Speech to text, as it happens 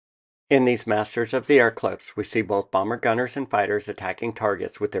In these Masters of the Air clips, we see both bomber gunners and fighters attacking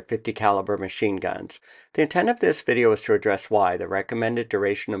targets with their 50 caliber machine guns. The intent of this video is to address why the recommended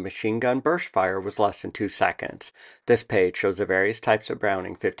duration of machine gun burst fire was less than 2 seconds. This page shows the various types of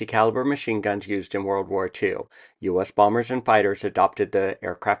Browning 50 caliber machine guns used in World War II. U.S. bombers and fighters adopted the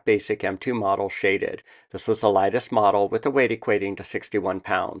Aircraft Basic M2 model shaded. This was the lightest model with a weight equating to 61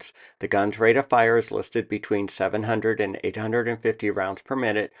 pounds. The gun's rate of fire is listed between 700 and 850 rounds per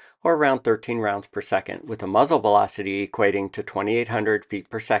minute, or around 13 rounds per second, with a muzzle velocity equating to 2,800 feet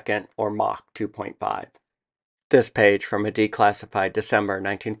per second, or Mach 2.5. This page from a declassified December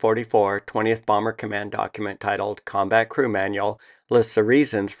 1944 20th Bomber Command document titled Combat Crew Manual lists the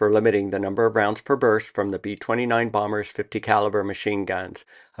reasons for limiting the number of rounds per burst from the B-29 bomber's 50 caliber machine guns.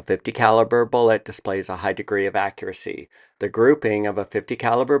 A 50 caliber bullet displays a high degree of accuracy. The grouping of a 50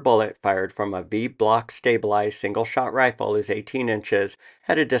 caliber bullet fired from a V-block stabilized single-shot rifle is 18 inches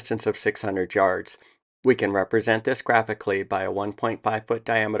at a distance of 600 yards. We can represent this graphically by a 1.5 foot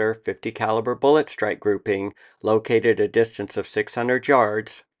diameter 50 caliber bullet strike grouping located at a distance of 600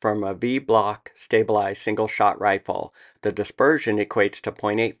 yards from a V-block stabilized single-shot rifle. The dispersion equates to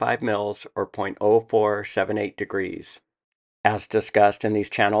 0.85 mils or 0.0478 degrees. As discussed in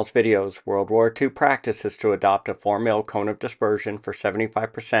these channels' videos, World War II practice is to adopt a 4 mil cone of dispersion for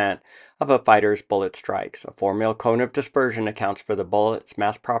 75% of a fighter's bullet strikes. A 4 mil cone of dispersion accounts for the bullet's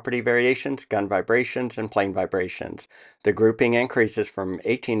mass property variations, gun vibrations, and plane vibrations. The grouping increases from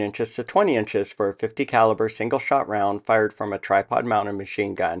 18 inches to 20 inches for a 50 caliber single-shot round fired from a tripod-mounted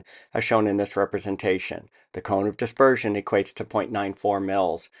machine gun, as shown in this representation. The cone of dispersion equates to 0.94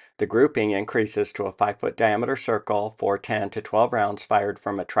 mils. The grouping increases to a 5-foot diameter circle for 10 to 12 rounds fired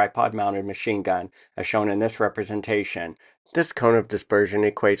from a tripod-mounted machine gun, as shown in this representation. This cone of dispersion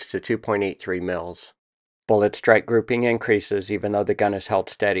equates to 2.83 mils. Bullet strike grouping increases even though the gun is held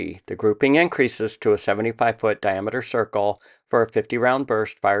steady. The grouping increases to a 75-foot diameter circle for a 50-round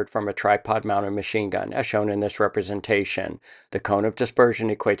burst fired from a tripod-mounted machine gun, as shown in this representation. The cone of dispersion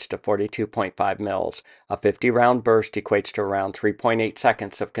equates to 42.5 mils. A 50-round burst equates to around 3.8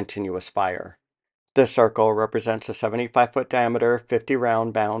 seconds of continuous fire. This circle represents a 75-foot diameter,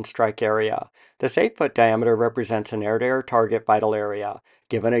 50-round bound strike area. This 8-foot diameter represents an air-to-air target vital area.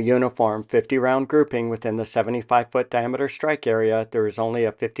 Given a uniform 50-round grouping within the 75-foot diameter strike area, there is only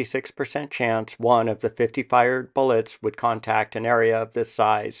a 56% chance one of the 50 fired bullets would contact an area of this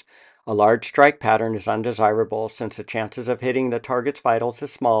size. A large strike pattern is undesirable since the chances of hitting the target's vitals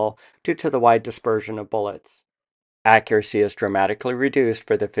is small due to the wide dispersion of bullets. Accuracy is dramatically reduced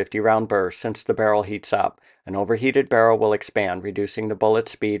for the 50-round burst since the barrel heats up. An overheated barrel will expand, reducing the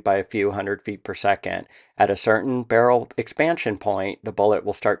bullet's speed by a few hundred feet per second. At a certain barrel expansion point, the bullet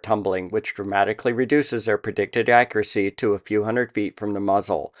will start tumbling, which dramatically reduces their predicted accuracy to a few hundred feet from the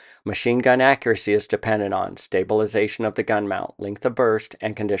muzzle. Machine gun accuracy is dependent on stabilization of the gun mount, length of burst,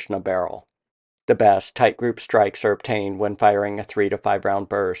 and condition of barrel. The best tight group strikes are obtained when firing a 3 to 5 round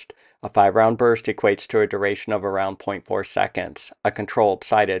burst. A 5-round burst equates to a duration of around 0.4 seconds. A controlled,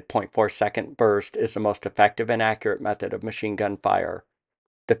 sighted 0.4 second burst is the most effective and accurate method of machine gun fire.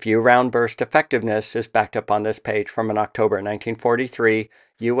 The few-round burst effectiveness is backed up on this page from an October 1943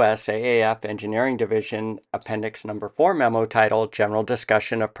 USAAF Engineering Division Appendix No. 4 memo titled General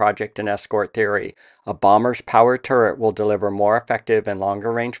Discussion of Project and Escort Theory. A bomber's power turret will deliver more effective and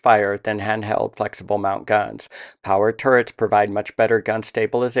longer-range fire than handheld flexible mount guns. Powered turrets provide much better gun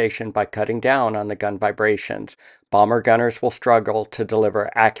stabilization by cutting down on the gun vibrations. Bomber gunners will struggle to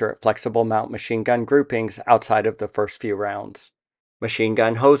deliver accurate flexible mount machine gun groupings outside of the first few rounds. Machine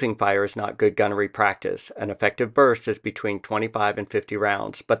gun hosing fire is not good gunnery practice. An effective burst is between 25 and 50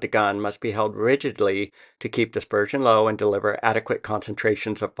 rounds, but the gun must be held rigidly to keep dispersion low and deliver adequate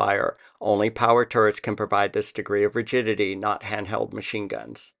concentrations of fire. Only power turrets can provide this degree of rigidity, not handheld machine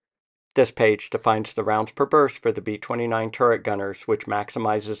guns. This page defines the rounds per burst for the B29 turret gunners, which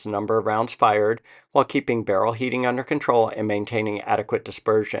maximizes the number of rounds fired while keeping barrel heating under control and maintaining adequate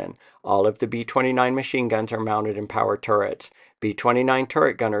dispersion. All of the B29 machine guns are mounted in power turrets. B29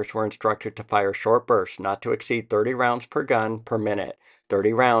 turret gunners were instructed to fire short bursts, not to exceed 30 rounds per gun per minute.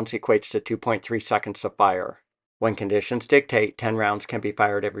 30 rounds equates to 2.3 seconds of fire. When conditions dictate, 10 rounds can be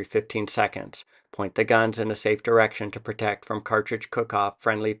fired every 15 seconds. Point the guns in a safe direction to protect from cartridge cookoff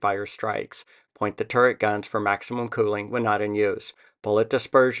friendly fire strikes. Point the turret guns for maximum cooling when not in use. Bullet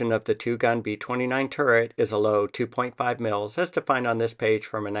dispersion of the 2-gun B29 turret is a low 2.5 mils as defined on this page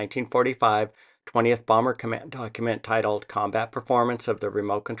from a 1945 20th Bomber Command document titled Combat Performance of the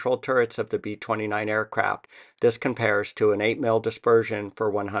Remote Controlled Turrets of the B-29 Aircraft. This compares to an 8 mil dispersion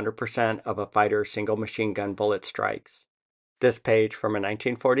for 100% of a fighter's single machine gun bullet strikes. This page from a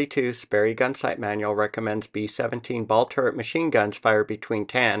 1942 Sperry Gun Sight Manual recommends B-17 ball turret machine guns fire between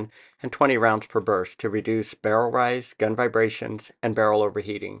 10 and 20 rounds per burst to reduce barrel rise, gun vibrations, and barrel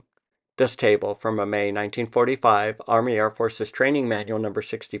overheating. This table from a May 1945 Army Air Forces Training Manual number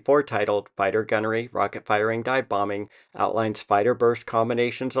 64 titled Fighter Gunnery, Rocket Firing, Dive Bombing outlines fighter burst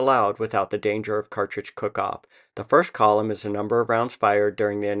combinations allowed without the danger of cartridge cook-off. The first column is the number of rounds fired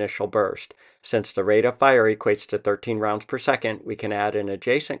during the initial burst. Since the rate of fire equates to 13 rounds per second, we can add an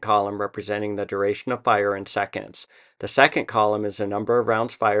adjacent column representing the duration of fire in seconds. The second column is the number of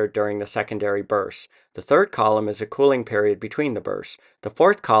rounds fired during the secondary burst. The third column is a cooling period between the bursts. The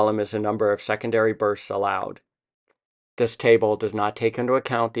fourth column is the number of secondary bursts allowed. This table does not take into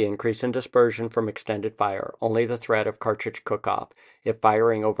account the increase in dispersion from extended fire, only the threat of cartridge cook-off. If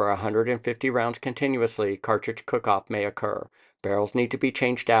firing over 150 rounds continuously, cartridge cook-off may occur. Barrels need to be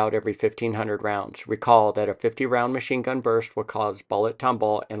changed out every 1,500 rounds. Recall that a 50-round machine gun burst will cause bullet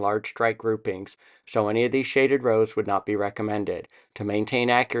tumble and large strike groupings, so any of these shaded rows would not be recommended. To maintain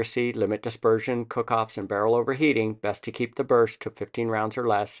accuracy, limit dispersion, cook-offs, and barrel overheating, best to keep the burst to 15 rounds or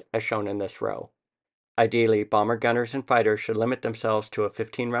less, as shown in this row. Ideally, bomber gunners and fighters should limit themselves to a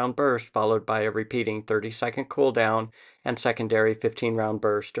 15-round burst followed by a repeating 30-second cooldown and secondary 15-round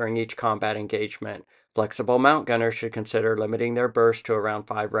burst during each combat engagement. Flexible mount gunners should consider limiting their burst to around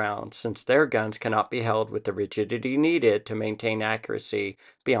 5 rounds, since their guns cannot be held with the rigidity needed to maintain accuracy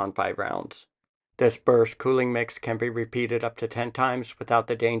beyond 5 rounds. This burst cooling mix can be repeated up to 10 times without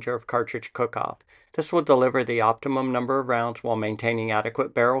the danger of cartridge cook-off. This will deliver the optimum number of rounds while maintaining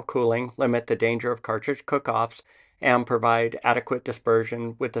adequate barrel cooling, limit the danger of cartridge cook-offs, and provide adequate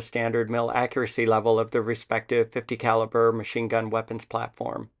dispersion with the standard mil accuracy level of the respective 50 caliber machine gun weapons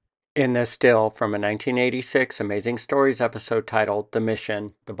platform. In this still from a 1986 Amazing Stories episode titled The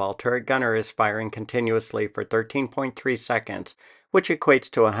Mission, the ball turret gunner is firing continuously for 13.3 seconds, which equates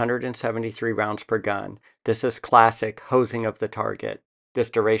to 173 rounds per gun. This is classic hosing of the target. This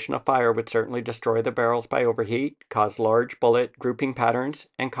duration of fire would certainly destroy the barrels by overheat, cause large bullet grouping patterns,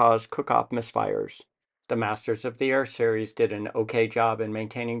 and cause cook-off misfires. The Masters of the Air series did an okay job in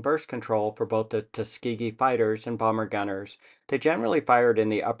maintaining burst control for both the Tuskegee fighters and bomber gunners. They generally fired in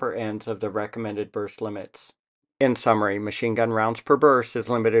the upper ends of the recommended burst limits. In summary, machine gun rounds per burst is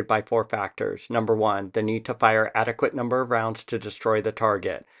limited by 4 factors. Number 1, the need to fire adequate number of rounds to destroy the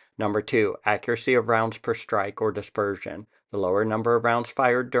target. Number 2, accuracy of rounds per strike or dispersion. The lower number of rounds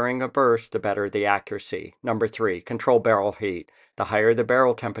fired during a burst, the better the accuracy. Number 3, control barrel heat. The higher the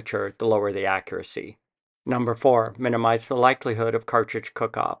barrel temperature, the lower the accuracy. Number 4, minimize the likelihood of cartridge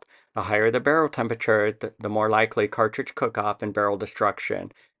cook-off. The higher the barrel temperature, the more likely cartridge cook-off and barrel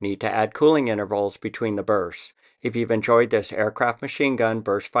destruction. Need to add cooling intervals between the bursts. If you've enjoyed this aircraft machine gun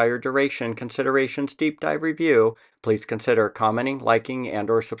burst fire duration considerations deep dive review, please consider commenting, liking,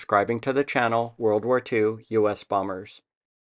 and/or subscribing to the channel World War II U.S. Bombers.